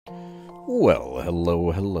Well,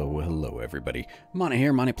 hello everybody. Monty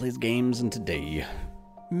here, Monty Plays Games, and today,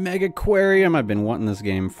 Megaquarium. I've been wanting this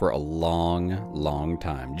game for a long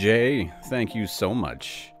time. Jay, thank you so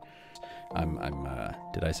much.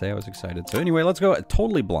 Did I say I was excited? So anyway, let's go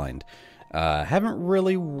totally blind. Haven't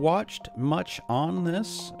really watched much on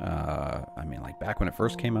this. I mean, like back when it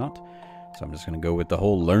first came out. So I'm just gonna go with the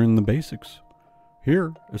whole learn the basics.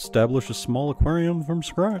 Here, establish a small aquarium from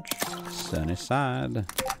scratch. Sunnyside.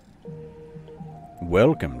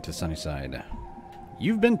 Welcome to Sunnyside.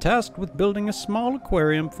 You've been tasked with building a small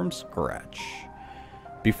aquarium from scratch.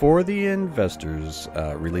 Before the investors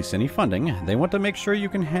release any funding, they want to make sure you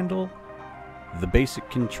can handle the basic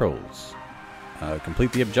controls.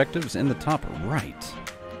 Complete the objectives in the top right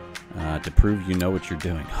to prove you know what you're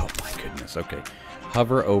doing. Oh my goodness, okay.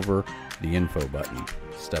 Hover over the info button.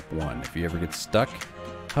 Step 1. If you ever get stuck,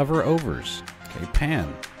 hover overs. Okay,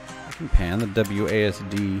 pan. I can pan the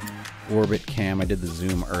WASD orbit cam. I did the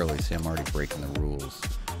zoom early. See, I'm already breaking the rules.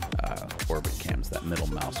 Orbit cam's that middle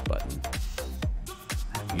mouse button.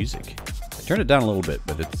 That music. I turned it down a little bit,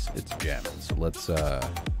 but it's jamming. So let's turn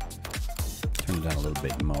it down a little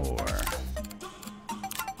bit more.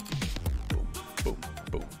 Boom,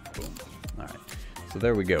 boom, boom. All right. So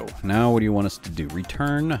there we go. Now what do you want us to do?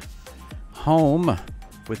 Return home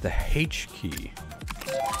with the H key.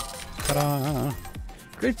 Ta-da!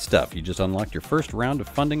 Great stuff. You just unlocked your first round of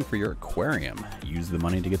funding for your aquarium. Use the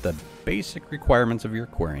money to get the basic requirements of your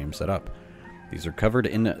aquarium set up. These are covered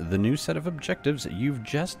in the new set of objectives you've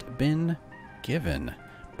just been given.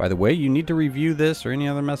 By the way, you need to review this or any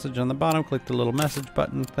other message on the bottom. Click the little message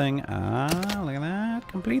button thing. Ah, look at that.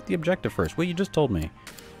 Complete the objective first. Well, you just told me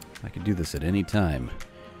I could do this at any time.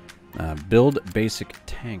 Build basic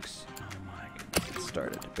tanks. Oh my goodness. Get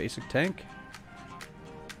started. Basic tank.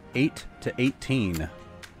 8 to 18.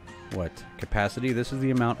 What capacity? This is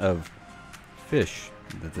the amount of fish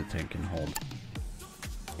that the tank can hold.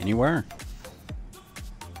 Anywhere.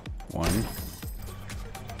 1,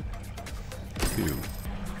 2.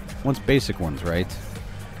 Wants basic ones, right?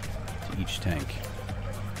 To each tank.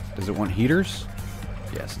 Does it want heaters?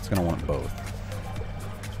 Yes, it's going to want both.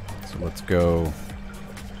 So let's go.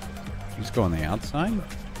 Let's go on the outside.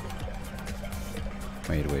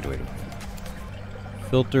 Wait.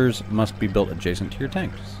 Filters must be built adjacent to your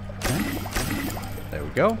tanks. Okay. There we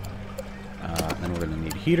go. Then we're going to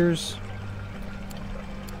need heaters.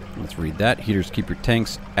 Let's read that. Heaters keep your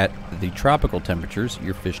tanks at the tropical temperatures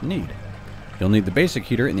your fish need. You'll need the basic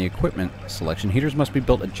heater in the equipment selection. Heaters must be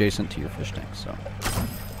built adjacent to your fish tanks. So,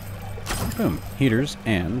 boom. Heaters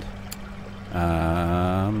and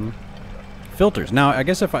filters. Now, I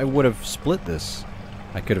guess if I would have split this,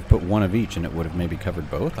 I could have put one of each and it would have maybe covered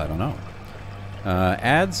both. I don't know.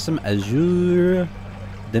 Add some azure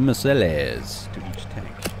demoiselles to each tank.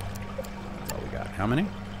 That's all we got. How many?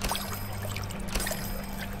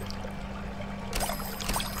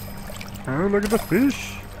 Oh, look at the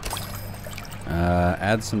fish.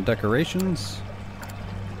 Add some decorations.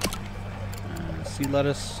 Sea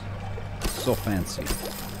lettuce. So fancy.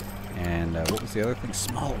 And what was the other thing?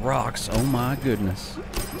 Small rocks. Oh my goodness.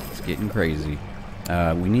 It's getting crazy.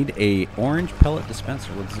 We need a orange pellet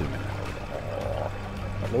dispenser. Let's zoom in.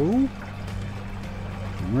 Hello?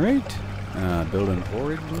 Alright. Build an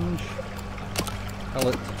orange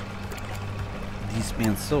pellet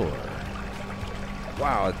dispenser.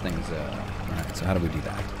 Wow, that thing's... Alright, so how do we do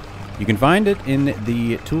that? You can find it in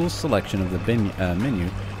the tools selection of the menu.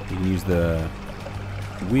 You can use the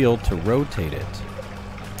wheel to rotate it.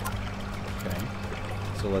 Okay.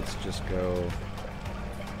 So let's just go...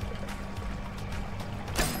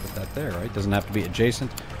 Put that there, right? Doesn't have to be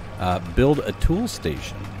adjacent. Build a tool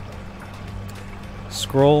station.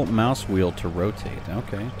 Scroll mouse wheel to rotate.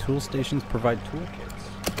 Okay. Tool stations provide toolkits.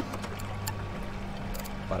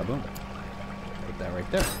 Bada boom. Put that right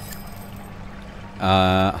there.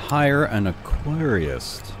 Hire an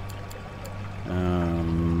aquarist.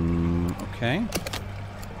 Okay.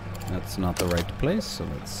 That's not the right place, so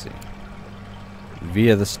let's see.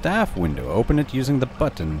 Via the staff window. Open it using the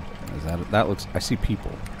button. That looks... I see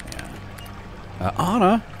people.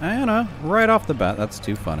 Anna, right off the bat. That's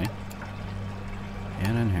too funny.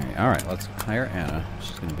 Anna and Harry. Alright, let's hire Anna.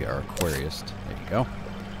 She's going to be our aquarist. There you go.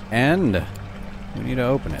 And we need to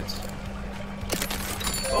open it.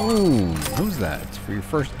 Boom! Who's that? It's for your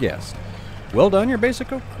first guest. Well done, your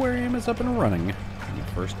basic aquarium is up and running. Your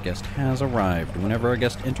first guest has arrived. Whenever a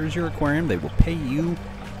guest enters your aquarium, they will pay you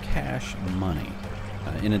cash money.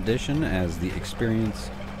 In addition, as the experience...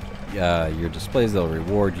 your displays, they'll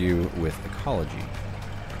reward you with ecology.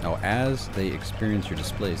 Now, as they experience your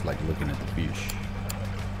displays, like looking at the fish.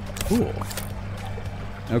 Cool.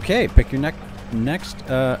 Okay, pick your next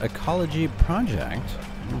ecology project.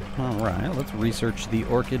 Alright, let's research the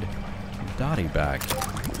orchid dottyback.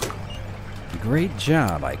 Great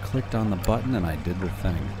job. I clicked on the button and I did the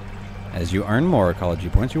thing. As you earn more ecology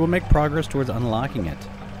points, you will make progress towards unlocking it.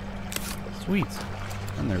 Sweet.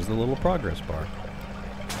 And there's the little progress bar.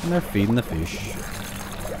 And they're feeding the fish.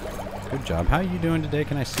 Good job. How are you doing today?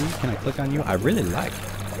 Can I see? Can I click on you? I really like.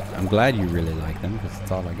 I'm glad you really like them because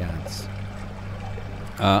it's all I got.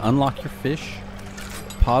 Unlock your fish.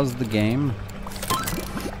 Pause the game.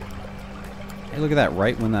 Hey, look at that.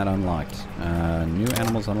 Right when that unlocked. New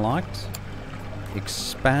animals unlocked.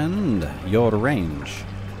 Expand your range.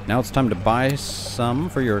 Now it's time to buy some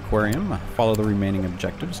for your aquarium. Follow the remaining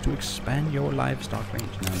objectives to expand your livestock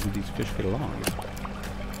range. Now do these fish get along?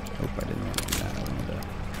 Oh, I didn't want to do that. I wanted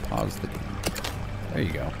to pause the game. There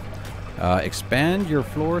you go. Expand your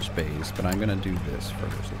floor space, but I'm going to do this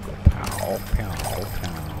first. Let's go pow, pow,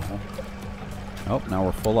 pow. Oh, now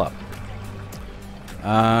we're full up.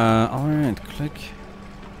 Alright, click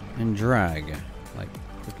and drag. Like,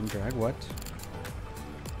 click and drag, what?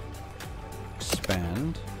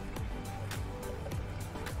 Expand.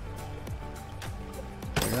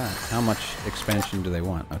 Look at that. How much expansion do they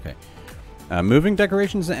want? Okay. Moving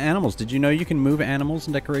decorations and animals. Did you know you can move animals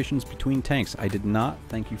and decorations between tanks? I did not.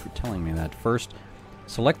 Thank you for telling me that. First,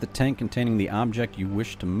 select the tank containing the object you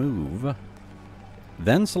wish to move.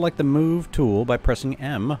 Then select the Move tool by pressing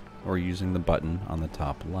M or using the button on the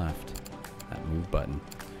top left. That Move button.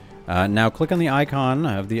 Now click on the icon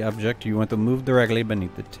of the object you want to move directly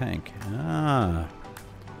beneath the tank.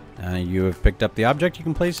 You have picked up the object. You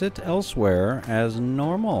can place it elsewhere as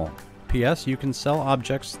normal. P.S. You can sell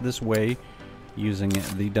objects this way using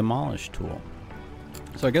the Demolish tool.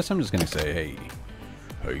 So I guess I'm just going to say, hey,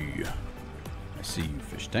 I see you,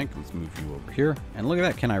 fish tank. Let's move you over here. And look at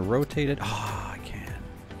that. Can I rotate it? Ah, I can.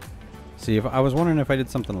 See, if I was wondering if I did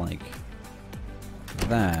something like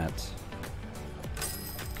that.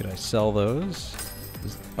 Could I sell those?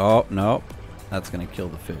 Oh, no. That's going to kill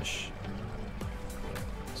the fish.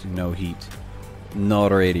 So no heat. No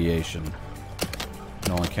radiation. It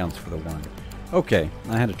only counts for the one. Okay,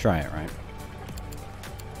 I had to try it, right?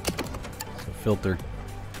 So filter.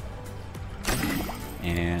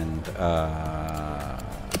 And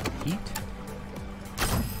heat.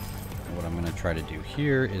 And what I'm going to try to do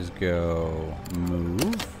here is go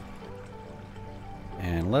move.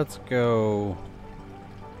 And let's go...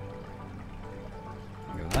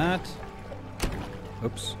 Look at that.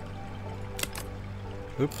 Oops.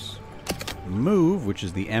 Oops. Move, which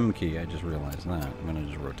is the M key. I just realized that. I'm going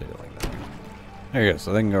to just rotate it like that. There you go.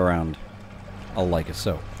 So they can go around like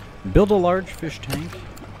so. Build a large fish tank.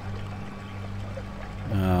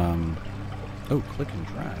 Oh, click and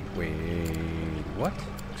drag. Wait, what?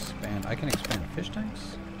 Expand. I can expand fish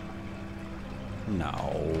tanks? No.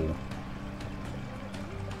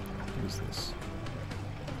 What is this?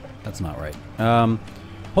 That's not right.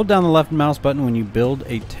 Hold down the left mouse button when you build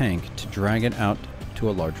a tank to drag it out to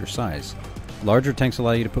a larger size. Larger tanks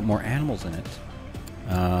allow you to put more animals in it,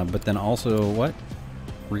 but then also what?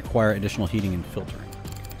 Require additional heating and filtering.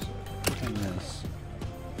 Okay, so clicking this.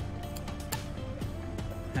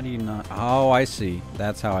 How do you not? Oh, I see.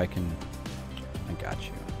 That's how I can. I got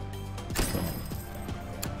you. So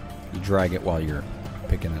you drag it while you're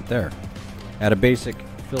picking it there. Add a basic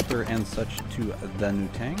filter and such to the new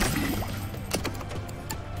tank.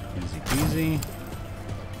 Easy peasy.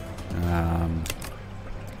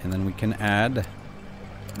 And then we can add...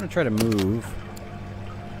 I'm going to try to move.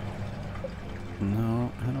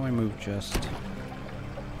 No, how do I move just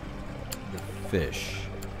the fish?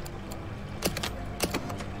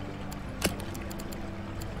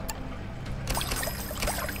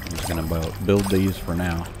 I'm just going to build these for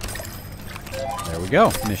now. There we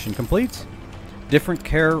go. Mission complete. Different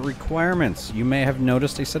care requirements. You may have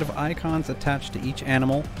noticed a set of icons attached to each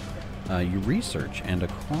animal you research and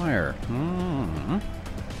acquire.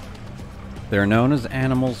 They're known as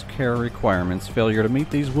animals' care requirements. Failure to meet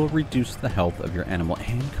these will reduce the health of your animal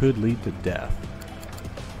and could lead to death.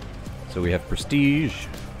 So we have prestige,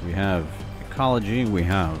 we have ecology, we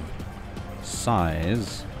have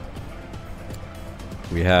size,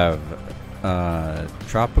 we have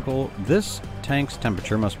tropical. This tank's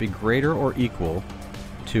temperature must be greater or equal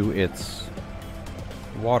to its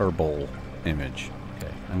water bowl image.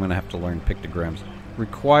 Okay, I'm going to have to learn pictograms.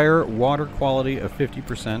 Require water quality of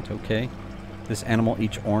 50%, okay. This animal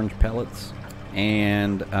eats orange pellets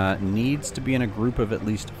and needs to be in a group of at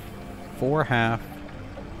least 4 half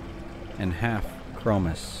and half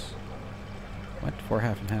chromis. What? 4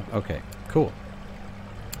 half and half? Okay, cool.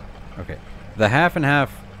 Okay. The half and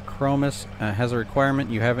half Chromis has a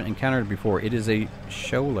requirement you haven't encountered before. It is a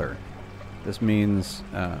shoaler. This means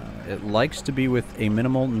it likes to be with a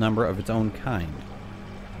minimal number of its own kind.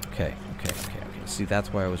 Okay. See,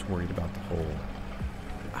 that's why I was worried about the whole...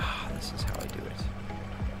 this is how I do it.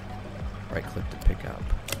 Right click to pick up.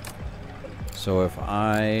 So if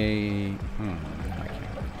I... I can't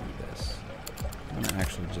really do this. I'm going to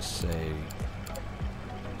actually just say...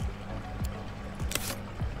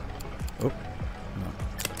 Oh, no.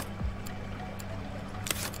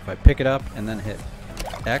 If I pick it up and then hit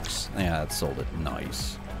X, yeah, that sold it.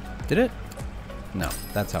 Nice. Did it? No,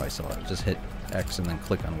 that's how I sell it. Just hit X and then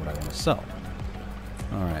click on what I want to sell.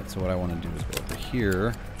 Alright, so what I want to do is go over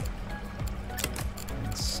here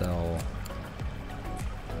and sell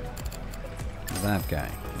that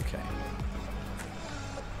guy. Okay.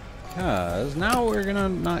 Because now we're gonna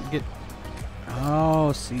not get...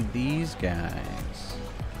 Oh, see these guys.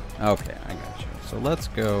 Okay, I got you. So let's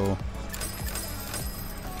go...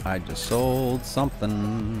 I just sold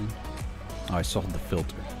something. Oh, I sold the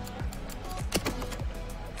filter.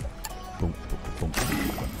 Boom, boom, boom, boom.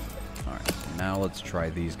 Alright, so now let's try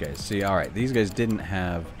these guys. See, alright, these guys didn't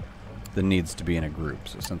have the needs to be in a group.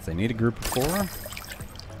 So since they need a group of 4...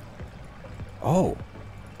 Oh!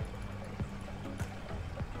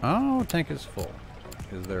 Oh, tank is full.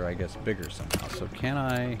 Because they're, I guess, bigger somehow. So can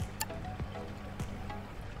I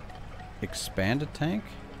expand a tank?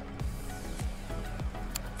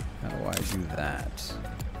 How do I do that?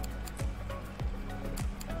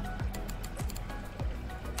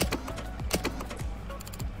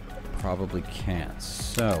 Probably can't.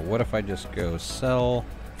 So, what if I just go sell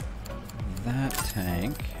that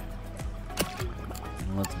tank?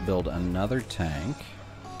 And let's build another tank.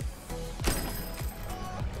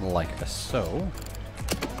 Like so.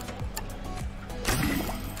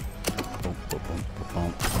 Boom, boom, boom,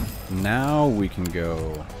 boom, boom. Now we can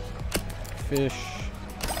go fish.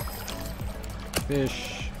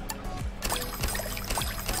 Fish.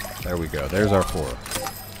 There we go. There's our 4.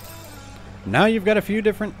 Now you've got a few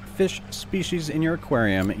different fish species in your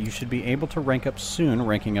aquarium. You should be able to rank up soon.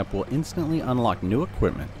 Ranking up will instantly unlock new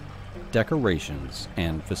equipment, decorations,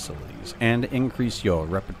 and facilities, and increase your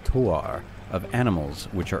repertoire of animals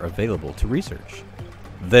which are available to research.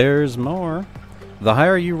 There's more. The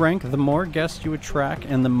higher you rank, the more guests you attract,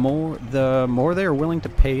 and the more they are willing to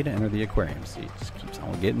pay to enter the aquarium. See, it just keeps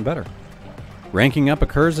on getting better. Ranking up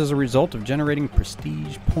occurs as a result of generating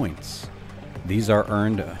prestige points. These are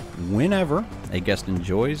earned whenever a guest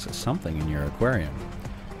enjoys something in your aquarium.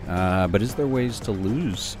 But is there ways to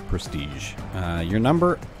lose prestige? Your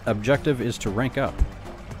number objective is to rank up.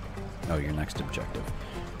 Oh, your next objective.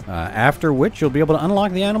 After which you'll be able to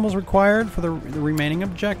unlock the animals required for the remaining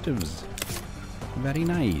objectives. Very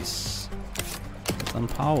nice. Some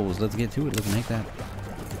pause. Let's get to it. Let's make that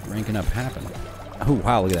ranking up happen. Oh,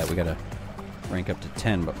 wow, look at that. We got to rank up to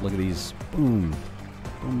 10, but look at these. Boom.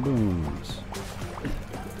 Boom, booms.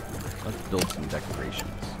 Let's build some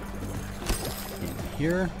decorations. In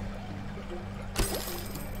here.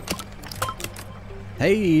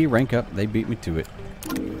 Hey, rank up. They beat me to it.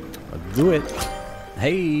 Let's do it.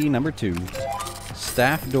 Hey, number 2.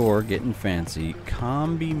 Staff door getting fancy.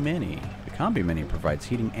 Combi Mini. The Combi Mini provides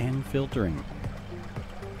heating and filtering.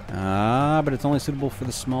 But it's only suitable for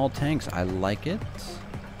the small tanks. I like it.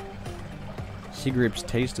 Sea grapes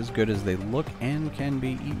taste as good as they look and can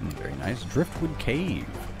be eaten. Very nice. Driftwood Cave.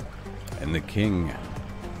 And the king.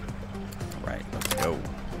 Alright, let's go.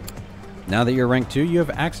 Now that you're rank 2, you have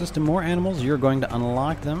access to more animals. You're going to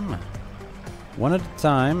unlock them one at a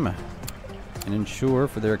time and ensure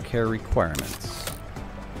for their care requirements.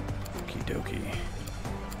 Okie dokie.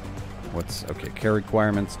 Okay, care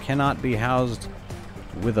requirements cannot be housed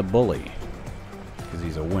with a bully because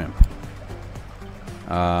he's a wimp.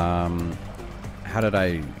 How did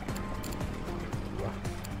I...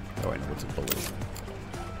 Oh, I know what's a bully.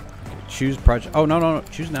 Okay, choose project... Oh, no.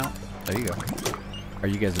 Choose now. There you go. Are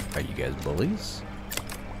you guys bullies?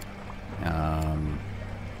 Half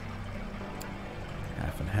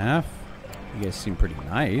and half. You guys seem pretty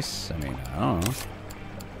nice. I mean, I don't know.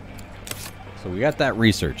 So we got that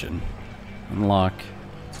researching. Unlock.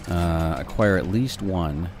 Acquire at least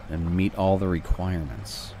 1 and meet all the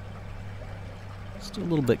requirements. Still a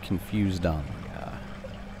little bit confused on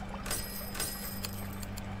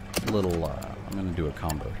the little. I'm gonna do a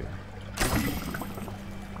combo here.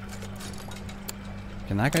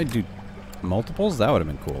 Can that guy do multiples? That would have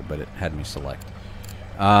been cool, but it had me select.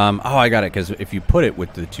 Oh, I got it, because if you put it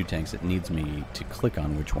with the 2 tanks, it needs me to click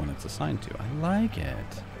on which one it's assigned to. I like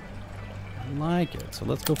it. I like it. So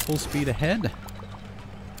let's go full speed ahead.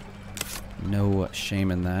 No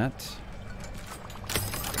shame in that.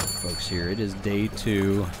 folks, here. It is day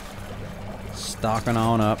 2. Stocking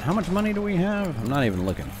on up. How much money do we have? I'm not even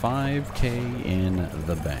looking. 5K in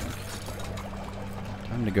the bank.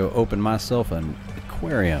 Time to go open myself an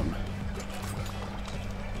aquarium.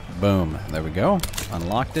 Boom. There we go.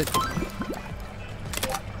 Unlocked it.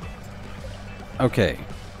 Okay.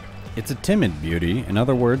 It's a timid beauty. In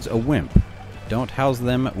other words, a wimp. Don't house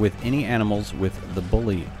them with any animals with the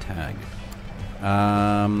bully tag.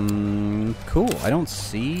 Cool. I don't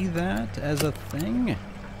see that as a thing.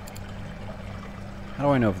 How do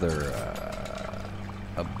I know if they're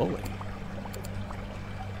a bully?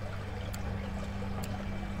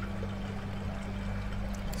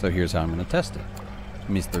 So here's how I'm going to test it.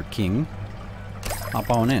 Mr. King, hop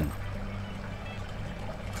on in.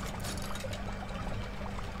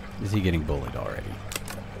 Is he getting bullied already?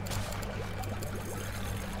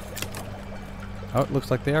 Oh, it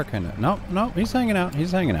looks like they are kind of... No, he's hanging out.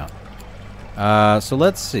 He's hanging out. So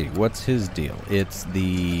let's see. What's his deal? It's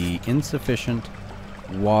the insufficient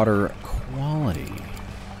water quality.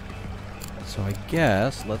 So I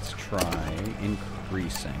guess let's try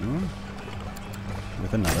increasing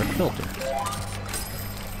with another filter.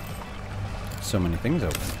 So many things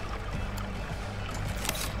open.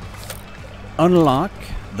 Unlock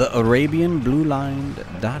the Arabian blue-lined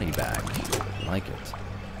dotty bag. Like it.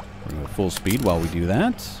 We're going to go full speed while we do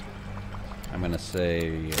that. I'm going to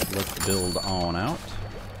say, let's build on out.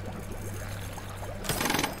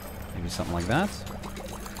 Maybe something like that.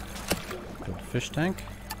 Build a fish tank.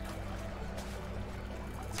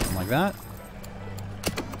 Something like that.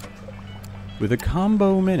 With a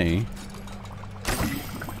combo mini.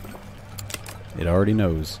 It already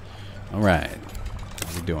knows. Alright.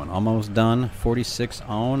 How we doing? Almost done. 46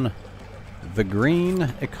 on the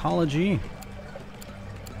green ecology.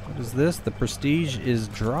 What is this? The prestige is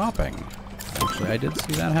dropping. Actually, I did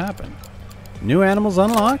see that happen. New animals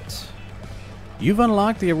unlocked. You've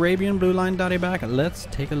unlocked the Arabian blue line dotty back. Let's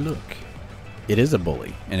take a look. It is a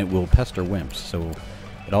bully, and it will pester wimps. So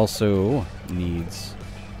it also needs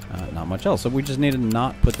not much else. So we just need to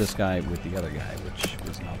not put this guy with the other guy, which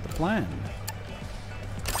was not the plan.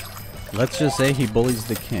 Let's just say he bullies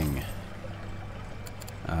the king.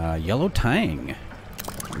 Yellow tang.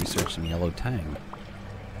 Research some yellow tang.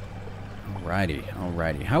 Alrighty,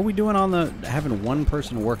 alrighty. How are we doing on the having one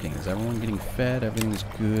person working? Is everyone getting fed? Everything's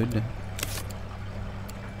good?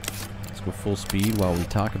 Let's go full speed while we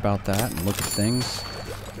talk about that and look at things.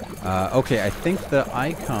 Okay, I think the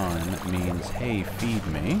icon means, hey, feed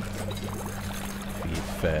me. Feed,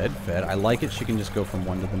 fed, fed. I like it. She can just go from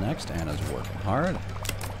one to the next. Anna's working hard.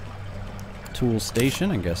 Tool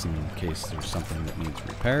station, I guess in case there's something that needs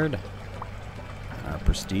repaired. Our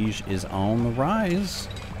prestige is on the rise.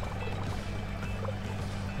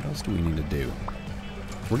 What else do we need to do?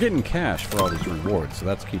 We're getting cash for all these rewards, so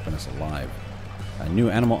that's keeping us alive. A new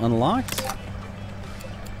animal unlocked.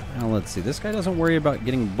 Now let's see. This guy doesn't worry about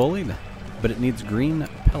getting bullied, but it needs green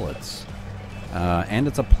pellets. And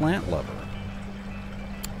it's a plant lover.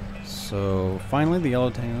 So finally the yellow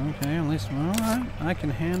tang. Okay, at least, alright. I can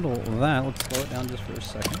handle that. Let's slow it down just for a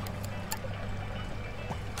second.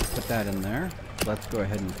 Put that in there. Let's go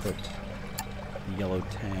ahead and put the yellow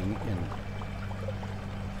tang in.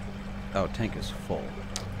 Oh, tank is full.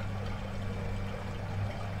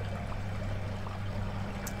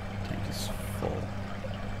 Tank is full.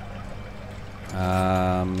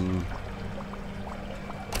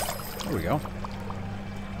 There we go.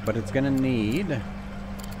 But it's gonna need,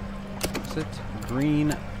 what's it?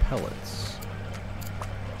 Green pellets.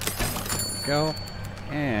 There we go.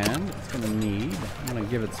 And it's gonna need, I'm gonna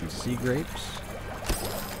give it some sea grapes.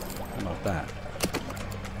 How about that?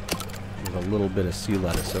 There's a little bit of sea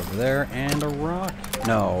lettuce over there, and a rock.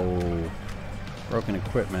 No. Broken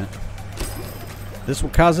equipment. This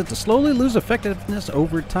will cause it to slowly lose effectiveness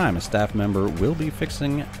over time. A staff member will be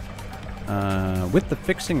fixing, with the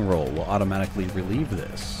fixing roll, will automatically relieve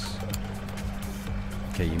this.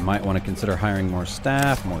 Okay, you might want to consider hiring more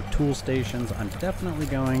staff, more tool stations. I'm definitely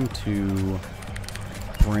going to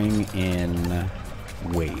bring in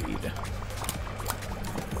Wade.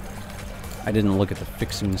 I didn't look at the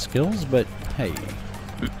fixing skills, but hey.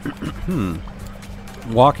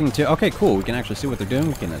 Walking to... Okay, cool. We can actually see what they're doing.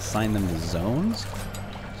 We can assign them to zones.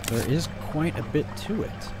 So there is quite a bit to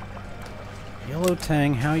it. Yellow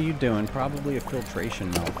tang, how you doing? Probably a filtration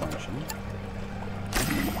malfunction.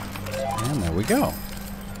 And there we go.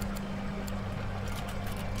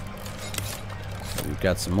 So we've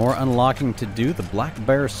got some more unlocking to do. The black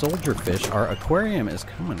bear soldier fish. Our aquarium is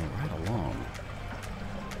coming right along.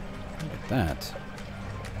 That.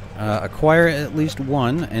 Acquire at least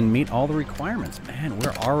one and meet all the requirements. Man,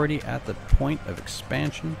 we're already at the point of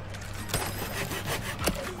expansion.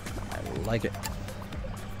 like it.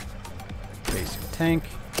 Basic tank.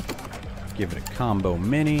 Give it a combo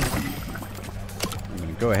mini. I'm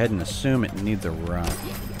going to go ahead and assume it needs a rock.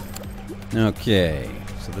 Okay,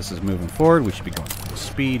 so this is moving forward. We should be going full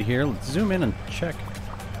speed here. Let's zoom in and check.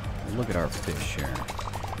 Look at our fish here.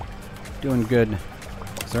 Doing good.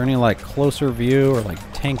 Is there any like closer view or like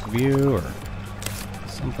tank view or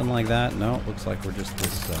something like that? No, it looks like we're just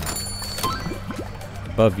this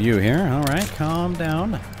above view here. All right, calm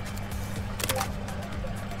down.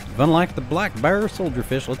 Unlike the black bear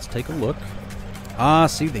soldierfish, let's take a look. Ah,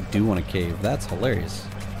 see, they do want a cave. That's hilarious.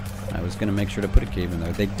 I was going to make sure to put a cave in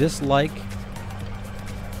there. They dislike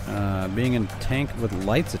being in a tank with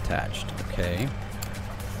lights attached. Okay.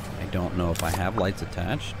 I don't know if I have lights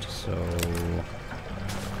attached, so...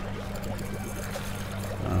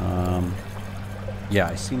 yeah,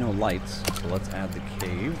 I see no lights, so let's add the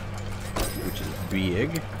cave, which is big.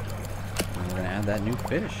 And we're going to add that new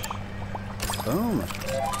fish. Boom.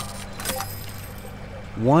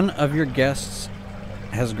 One of your guests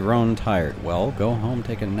has grown tired. Well, go home,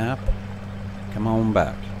 take a nap, come on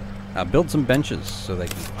back. Build some benches so they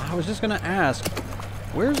can... I was just going to ask,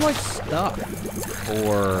 where's, like, stuff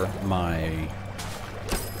for my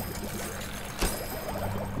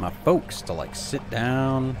folks to, like, sit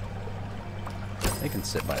down? They can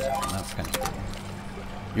sit by that one. That's kind of cool.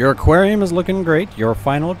 Your aquarium is looking great. Your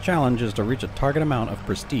final challenge is to reach a target amount of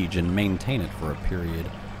prestige and maintain it for a period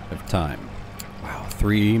of time. Wow,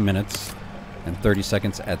 3 minutes and 30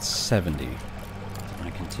 seconds at 70. I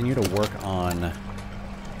continue to work on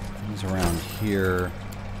things around here.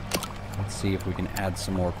 Let's see if we can add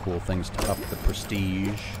some more cool things to up the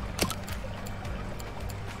prestige.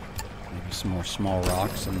 Maybe some more small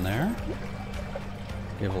rocks in there.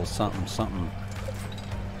 Give a little something, something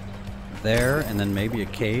there, and then maybe a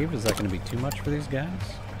cave. Is that going to be too much for these guys?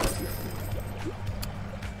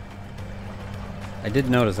 I did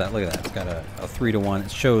notice that. Look at that. It's got a 3-to-1.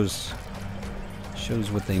 It shows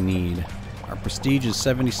what they need. Our prestige is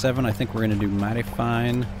 77. I think we're going to do mighty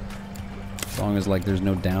fine. As long as, like, there's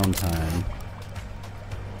no downtime.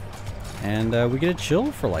 And we get to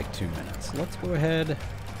chill for, like, 2 minutes. Let's go ahead.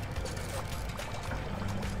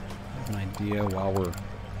 Have an idea while we're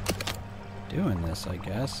doing this, I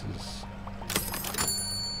guess, is...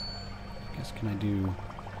 I guess, can I do...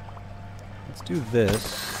 Let's do this.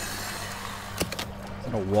 Is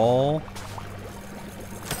it a wall?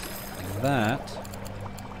 Like that.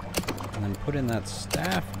 And then put in that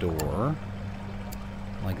staff door.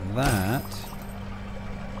 Like that.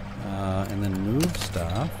 And then move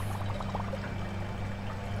stuff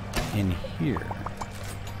in here.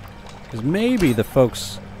 Because maybe the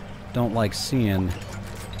folks don't like seeing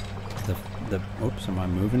the... Oops, am I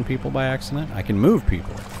moving people by accident? I can move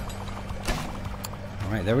people.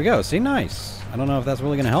 Alright, there we go. See, nice. I don't know if that's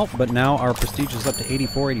really going to help, but now our prestige is up to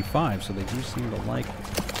 84, 85, so they do seem to like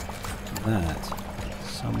that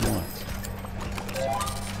somewhat.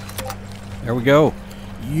 There we go.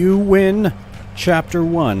 You win Chapter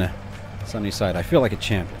 1, Sunnyside. I feel like a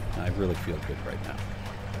champion. I really feel good right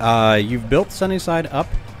now. You've built Sunnyside up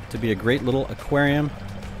to be a great little aquarium,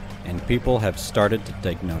 and people have started to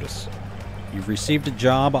take notice. You've received a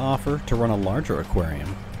job offer to run a larger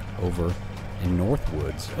aquarium over in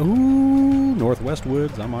Northwoods. Ooh, Northwest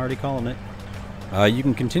Woods, I'm already calling it. You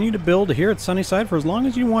can continue to build here at Sunnyside for as long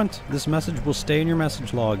as you want. This message will stay in your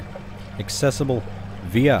message log, accessible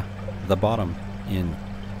via the bottom in...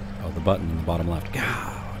 Oh, the button in the bottom left.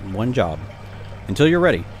 God, one job. Until you're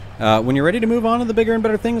ready. When you're ready to move on to the bigger and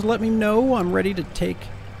better things, let me know. I'm ready to take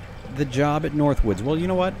the job at Northwoods. Well, you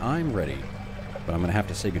know what? I'm ready. But I'm going to have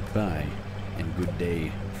to say goodbye and good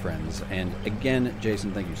day, friends. And again,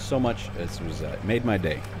 Jason, thank you so much. This was made my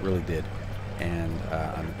day. It really did. And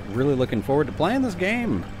I'm really looking forward to playing this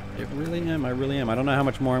game. It really am. I really am. I don't know how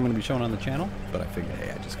much more I'm going to be showing on the channel, but I figured,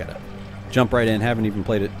 hey, I just got to jump right in. Haven't even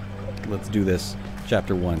played it. Let's do this.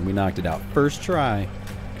 Chapter 1. We knocked it out. First try.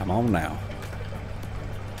 Come on now.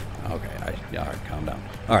 Okay. Yeah, all right, calm down.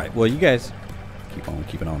 All right. Well, you guys keep on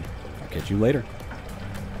keeping on. I'll catch you later.